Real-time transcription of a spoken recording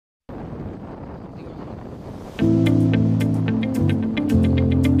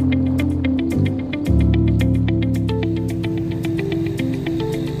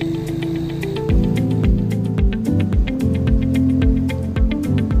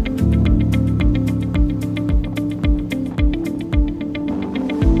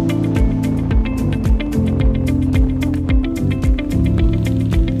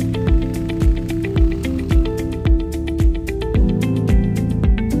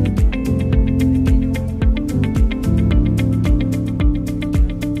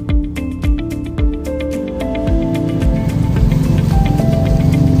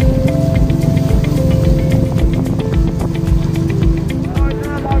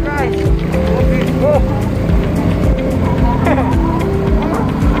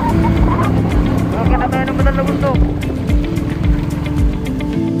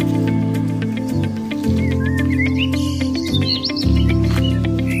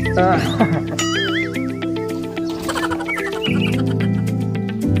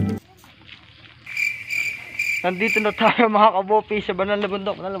Nandito na tayo mga kabopis sa Banal na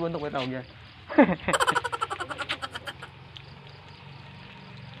Bundok. Banal na Bundok, may tawag yan.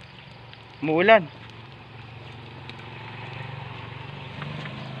 Umuulan.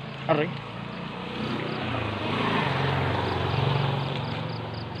 Aray.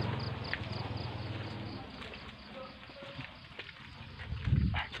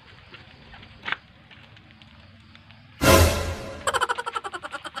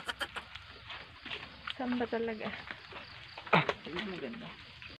 Saan ba talaga?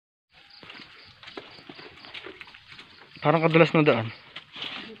 Parang kadulas ng daan.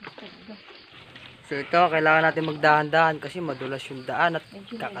 So ito, kailangan natin magdahan-dahan kasi madulas yung daan at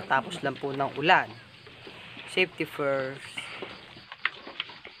kakatapos lang po ng ulan. Safety first.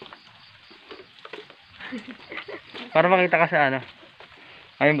 Para makita ka sa ano.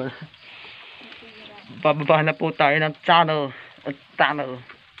 Ayun ba? Pababa na po tayo ng tunnel.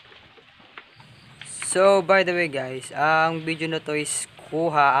 So, by the way guys, ang video na to is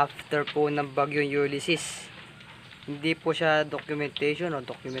kuha after po ng bagyong Ulysses. Hindi po siya documentation o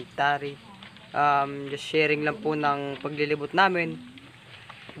documentary. Just sharing lang po ng paglilibot namin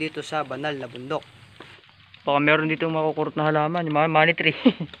dito sa Banal na Bundok. Baka meron dito makukurot na halaman, yung mga money tree.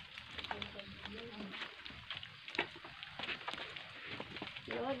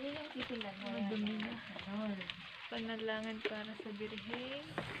 Panalangan para sa birhen.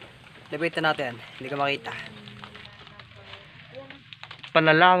 Labitan natin, hindi ka makita.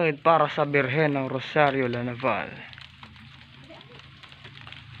 Panalangin para sa Birhen ng Rosario Lanaval.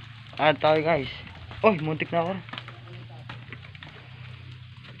 Tayo guys. Oy, muntik na ako.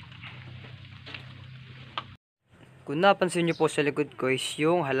 Kung napansin nyo po sa likod ko is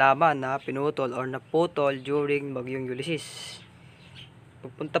yung halaman na pinutol or naputol during bagyong Ulysses.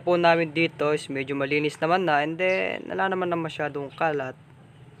 Pagpunta po namin dito is medyo malinis naman na, and then wala naman na masyadong kalat.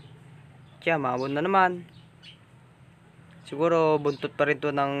 Kaya maabon na naman. Siguro buntot pa rin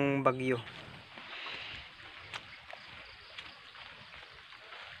to ng bagyo.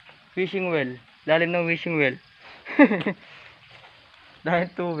 Fishing well. Lalim ng fishing well.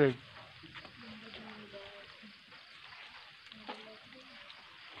 Dahil tubig.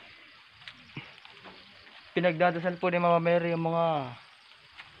 Pinagdadasal po ni Mama Mary yung mga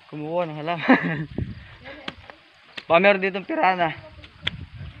kumuha ng halaman. Baka meron ditong pirana.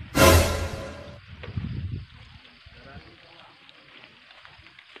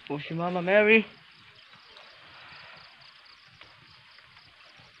 O si Mama Mary.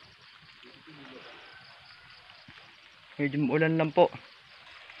 Medyo ulan lang po.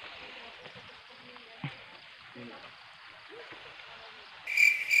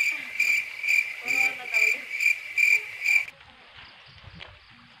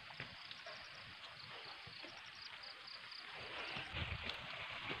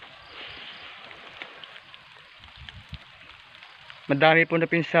 Madami po na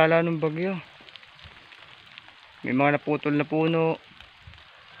pinsala ng bagyo. May mga naputol na puno.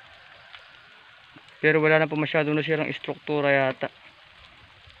 Pero wala na po masyadong nasirang istruktura yata.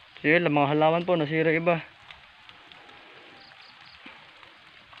 So yun, mga halaman po nasira iba.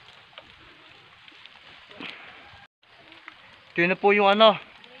 Ito na po yung ano,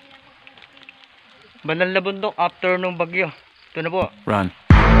 Banal na Bundok after nung bagyo. Ito na po. Run.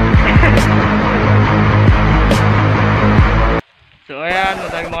 So ayan,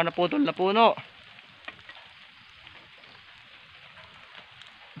 madaming mga naputol na puno.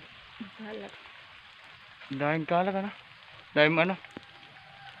 Kalat. Daming kalat ano. Daming ano.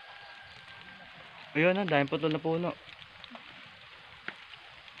 Ayun na, daming putol na puno.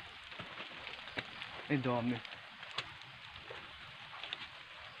 Ay dami.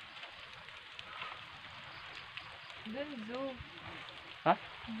 Doon, zoo. Ha?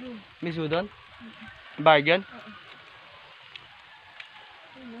 Zoo. May zoo doon? Bahay dyan? Oo.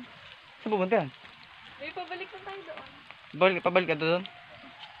 Ano? Saan pupunta yan? May pabalik na tayo doon. Pabalik ka doon?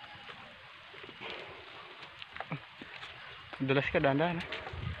 Dulas ka, dahan-dahan ha.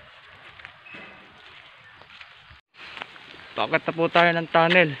 Pakat na po tayo ng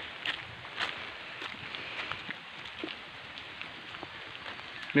tunnel.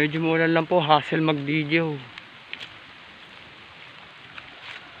 Medyo muulan lang po, hassle mag-video.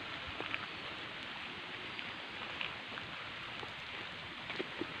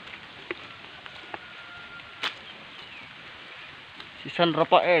 Si San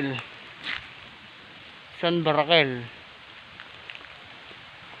Rafael, San Barakel.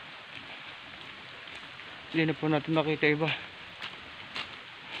 Hindi na po natin makita iba.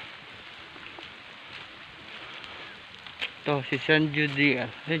 Ito si San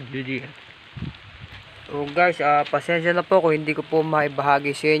Judiel. So guys, pasensya na po kung hindi ko po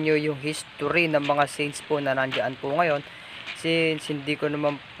maibahagi sa inyo yung history ng mga saints po na nandiyan po ngayon, since hindi ko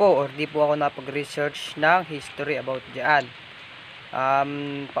naman po or di po ako napag-research ng history about diyan.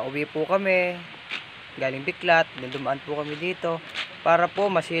 Pauwi po kami galing Biclat, dumaan po kami dito para po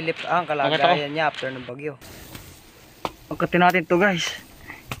masilip ang kalagayan niya after ng bagyo. Pagkatin natin to guys.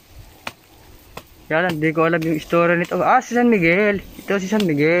 Yan, hindi ko alam yung story nito. Si San Miguel. Ito si San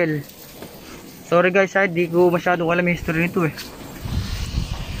Miguel. Sorry guys, hindi ko masyadong alam yung history nito eh.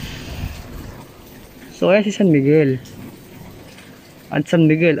 So ayan si San Miguel. At San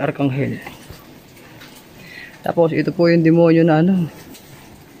Miguel Arcangel. Tapos ito po yung demonyo na ano.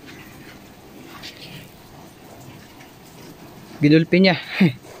 Ginulpi niya.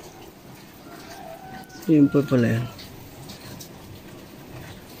 Yun po pala yan.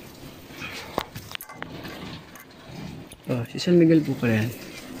 Si San Miguel po pala yan.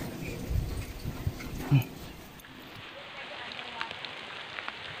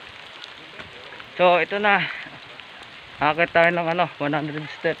 So ito na. Akit tayo ng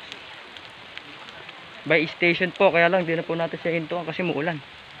 100 steps. By station po, kaya lang hindi na po natin siya hintuan kasi muulan.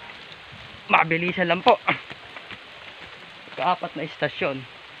 Mabilisan lang po. Kaapat na istasyon.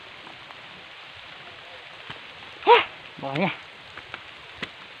 Baka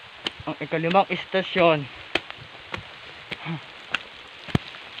ang ikalimang istasyon.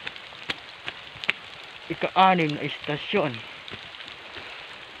 Ika-anim na istasyon.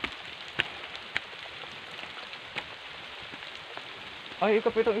 Ay,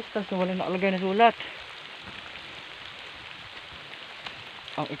 ikapitong istasyon, wala nakalagay na sulat.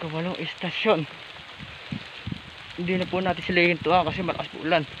 Ang ikawalong istasyon. Hindi na po natin sila hintuan kasi malakas po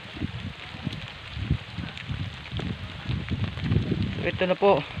ulan. So, ito na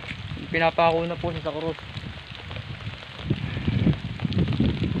po. Pinapako na po sa krus.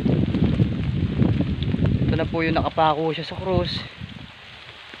 Ito na po yung nakapako siya sa krus.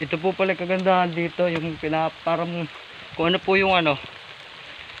 Ito po pala kagandahan dito, yung parang kung ano po yung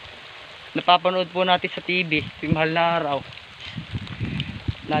napapanood po natin sa TV, yung mahal na araw.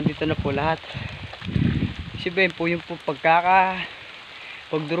 Nandito na po lahat. Sabihin po yung po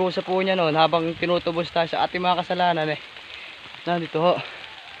pagdurusa po niya noon habang tinutubos tayo sa ating mga kasalanan nandito ho.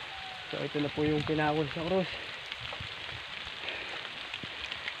 So ito na po yung pinakol sa krus.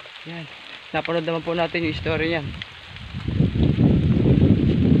 Yan. Napanood naman po natin yung story niyan.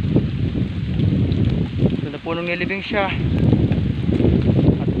 Ito na po nung nilibing siya.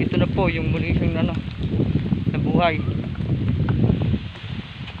 At ito na po yung muli siyang na buhay.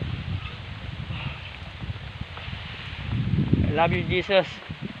 I love you, Jesus.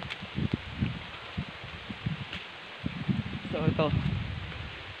 So ito.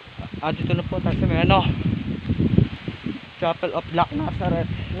 Dito na po tayo sa may Chapel of Black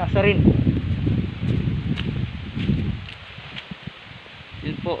Nazarene.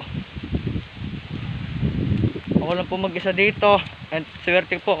 Yun po. Ako lang po mag-isa dito. And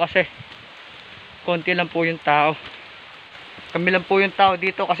swerte po kasi konti lang po yung tao. Kami lang po yung tao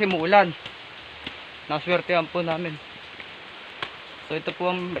dito kasi muulan. Naswertehan po namin. So ito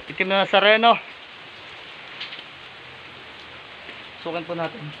po ang itim na Nazareno. Sukan po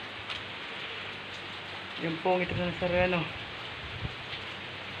natin. Yung po ang itim na Nazareno.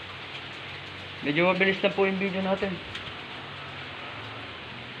 Medyo mabilis na po yung video natin.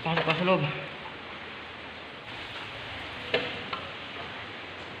 Pasok pa sa loob.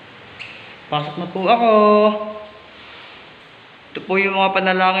 Pasok na po ako. Ito po yung mga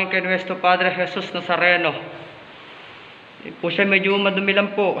panalangin kay Nuestro Padre Jesus Nazareno. Po siya medyo madumi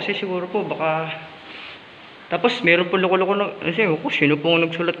lang po kasi siguro po baka tapos meron po loko-loko na kasi sino po ang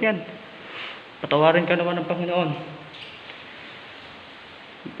nagsulat niyan. Patawarin ka naman ng Panginoon.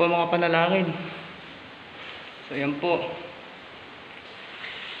 Ito po mga panalangin. So yan po.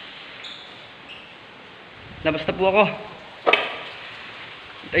 Labas na po ako.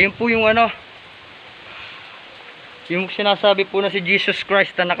 At ayun po yung ano, yung sinasabi po na si Jesus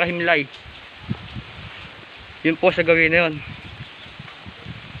Christ na nakahimlay. Yun po sa gawin na yun.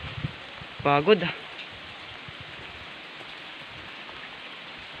 Pagod ah.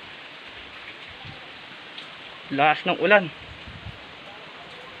 Lakas ng ulan.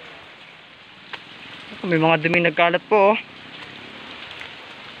 May mga duming nagkalat po oh.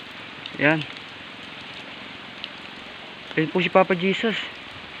 Yan. Ayun po si Papa Jesus.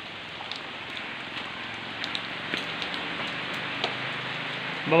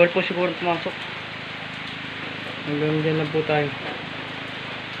 Bawal po siguro pumasok. Hanggang dyan lang po tayo.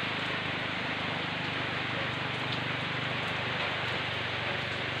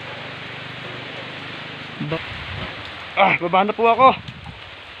 Baba na po ako.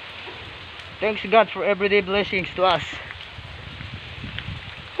 Thanks God for everyday blessings to us.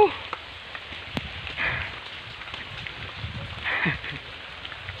 Whew.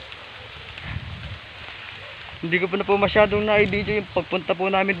 Hindi ko pa na po masyadong na-video yung pagpunta po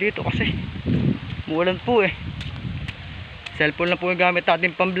namin dito kasi umuulan po eh. Cellphone lang po yung gamit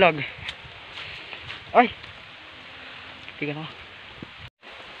natin pang vlog. Ay, tingnan ko.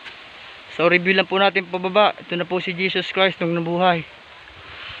 So review lang po natin pababa. Ito na po si Jesus Christ nung nabuhay.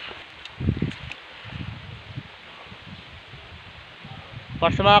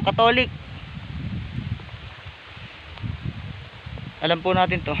 Para sa mga Katolik, alam po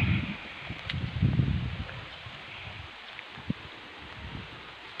natin to.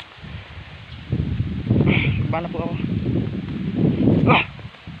 Baba na po ako.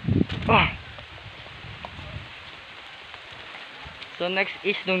 So next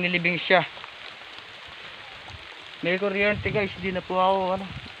is nung nilibing siya. May kuryente guys, hindi na po ako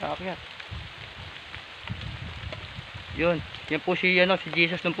kaakyat. Yun, yan po si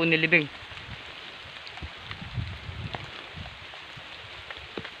Jesus nung po nilibing.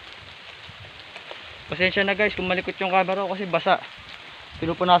 Pasensya na guys kung malikot yung camera ko kasi basa.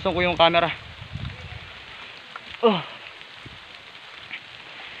 Pinupunasan ko yung camera.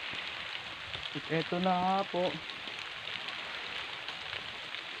 Ito na po.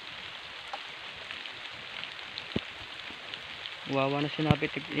 Wawa na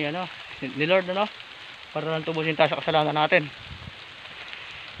sinapit ni Lord para lang tubusin tayo sa kasalanan natin.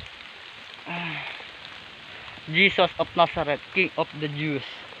 Jesus of Nazareth, King of the Jews.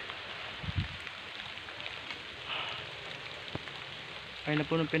 Ayun na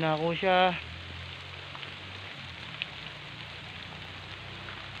po nung pinako siya.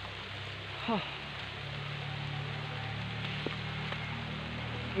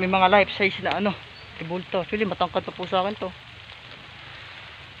 May mga life size na ibulto. Actually matangkad pa po sa akin to.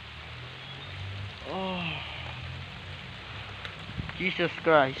 Jesus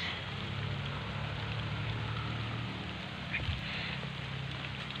Christ.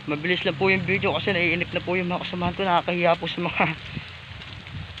 Mabilis lang po yung video kasi naiinip na po yung mga kasamahan ko. Nakakahiya po sa mga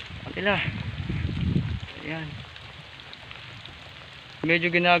kanila. Ayan.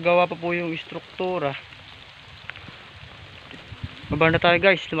 Medyo ginagawa pa po yung struktura. Baba na tayo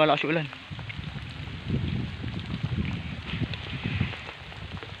guys, lumalakas yung ulan.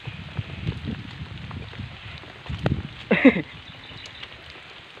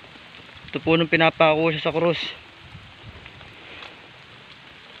 Ito po nung pinapako siya sa krus.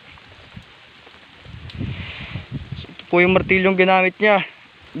 Ito po yung martilyong ginamit niya.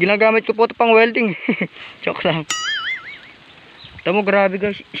 Ginagamit ko po ito pang welding. Joke lang. Tamo, grabe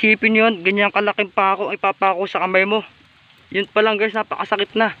guys. Isipin yun, ganyan kalaking pako ipapako sa kamay mo. Yun pa lang guys,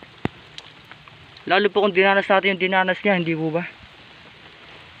 napakasakit na. Lalo po kung dinanas natin yung dinanas niya, hindi po ba?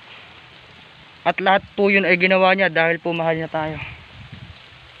 At lahat po yun ay ginawa niya dahil po mahal niya tayo.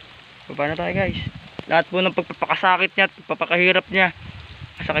 Baba na tayo guys. Lahat po ng pagpapakasakit niya at pagpapakahirap niya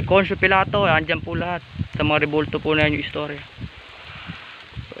sa kay Consyo Pilato, andyan po lahat. Sa mga revolto po na yan yung istorya.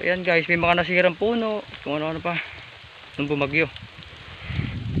 So ayan guys, may mga nasirang puno, kung ano-ano pa nung bumagyo.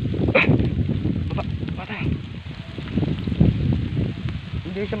 Baba tayo.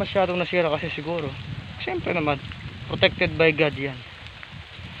 Hindi siya masyadong nasira kasi siguro siyempre naman protected by God yan.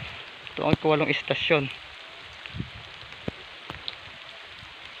 Ito ang ikaw istasyon.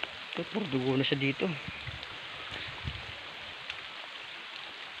 Ito, dugo na siya dito.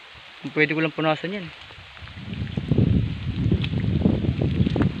 Pwede ko lang punasan yan.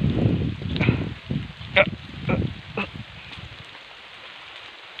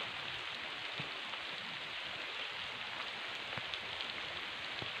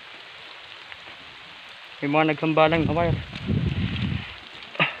 May mga nagsambalang wire.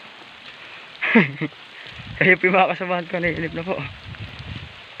 Kayo po yung mga kasamahan ko, naiinip na po.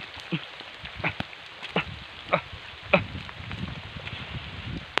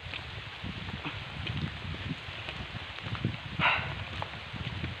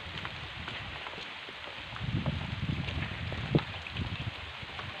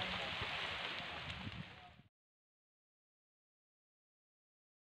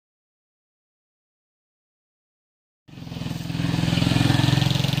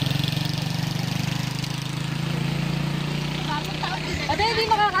 Ate, hindi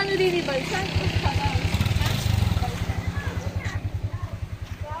makakano din ni Balsan.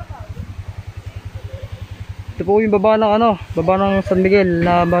 Ito po yung baba ng baba ng San Miguel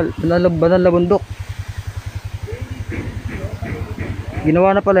na Banal na Bundok.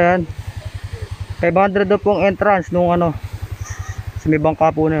 Ginawa na pala yan. 500 daw pong entrance nung sa may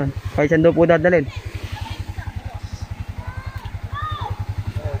bangka po na yun. Kaya saan daw po dadalhin.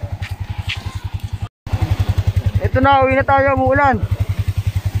 Ito na, uwi na tayo, umuulan.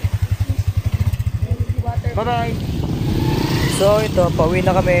 Bye bye. So ito, pauwi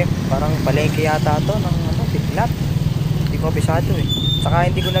na kami. Parang palengke yata ito ng Biclat. Hindi ko abisado eh.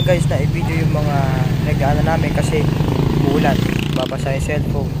 Saka hindi ko na guys na i-video yung mga nag-ano namin kasi umuulan. Babasa yung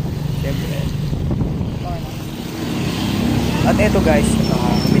cellphone. Siyempre. At ito guys,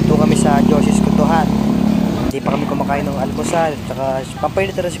 huminto kami sa Josie's Kutuhan. Hindi pa kami kumakain ng almusal. Tsaka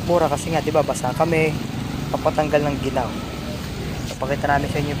pampainit na si Pura kasi nga diba basa kami. Papatanggal ng ginaw. So, pakita namin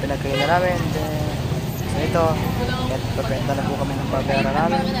sa inyo yung pinagkainan namin. So ito, pagkainan na po kami ng babayaran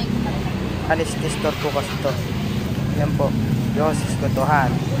namin. Honesty store po kasi ito. Yan po, Josie's Kutuhan.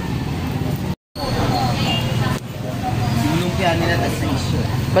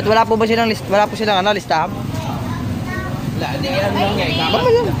 Ba't wala po ba silang list? Wala po silang listahan? Wala, hindi yan lang niya. Baka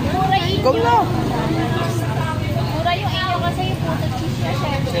yun. Ikaw na. Mura yung inyo kasi yung puto cheese na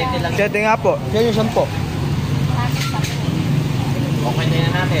siya. 7 lang. 7 nga po. Yan yung 10. Okay na yan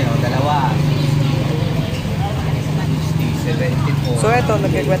natin, o dalawa. 74. So ito,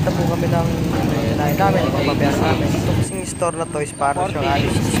 nagkikwenta po kami ng kinain namin, yung babayaran namin. Ito kasing store na to is para siyang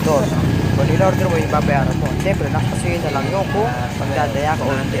honesty store. Kung in-order mo yung babayaran mo, siyempre nakasihin na lang yung kung pagdadaya ka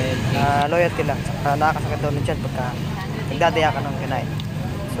o hindi. Loyalty lang. Nakakasakit daw ng tiyan pagka nagdadaya ka ng kinain.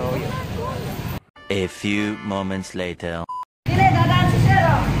 So yun. A few moments later.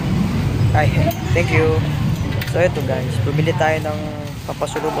 Ay, thank you. So ito guys, bumili tayo ng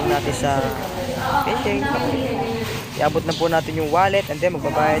papasulubong natin sa fishing. Iabot na po natin yung wallet and then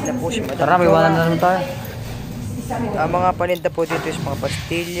magbabayad na po siya. Tara, may wallet na naman tayo. Ang mga paninda po dito is mga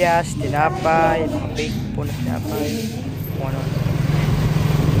pastillas, tinapay, mga bake po na tinapay. Kung ano.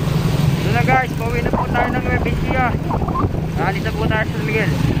 So na guys, pauwi na po tayo ng Nueva. Alis na po tayo sa San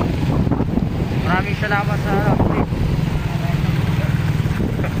Miguel. Maraming salamat sa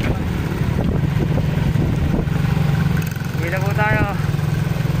Hindi na po tayo.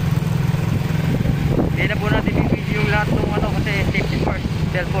 Hindi na po natin i-video yung lahat ng kasi safety first.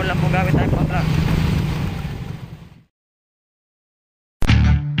 Cellphone lang po gamit tayo pang vlog.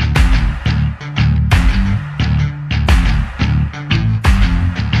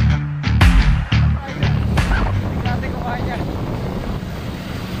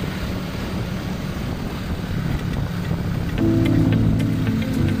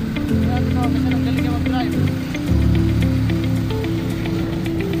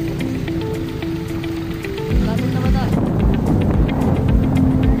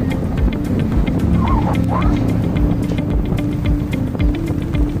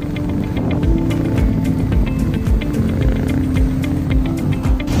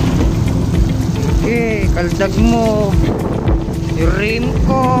 Kaldag mo yung rim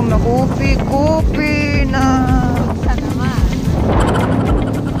ko, makupi-kupi na. Isa naman.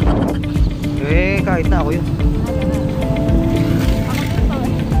 Kahit na ako yun.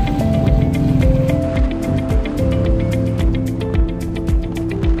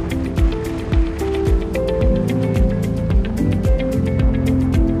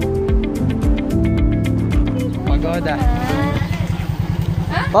 Pagoda.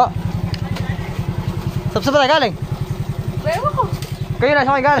 Oh! Saan ba tayo galing? Ewan ko. Kayo na,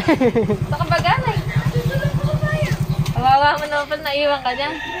 saan kayo galing? Sa kabaganay. Kawawa mo naman pala naiwan ka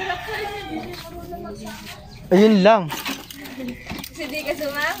dyan. Ayun lang. Kasi di ka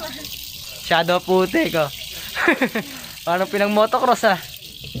sumama. Shadow puti ko. Parang pinang motocross ah.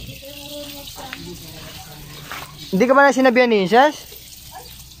 Hindi ka ba na sinabihan ni Insyas?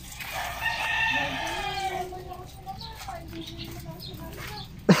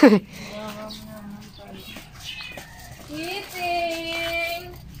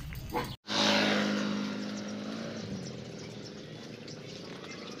 Eating!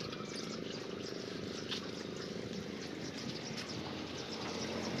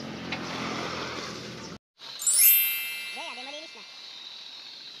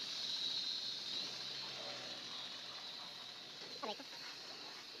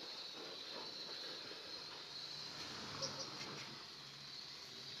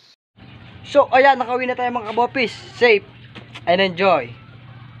 So, ayan, nakauwi na tayo mga kabopis. Safe and enjoy.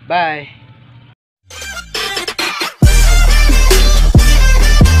 Bye.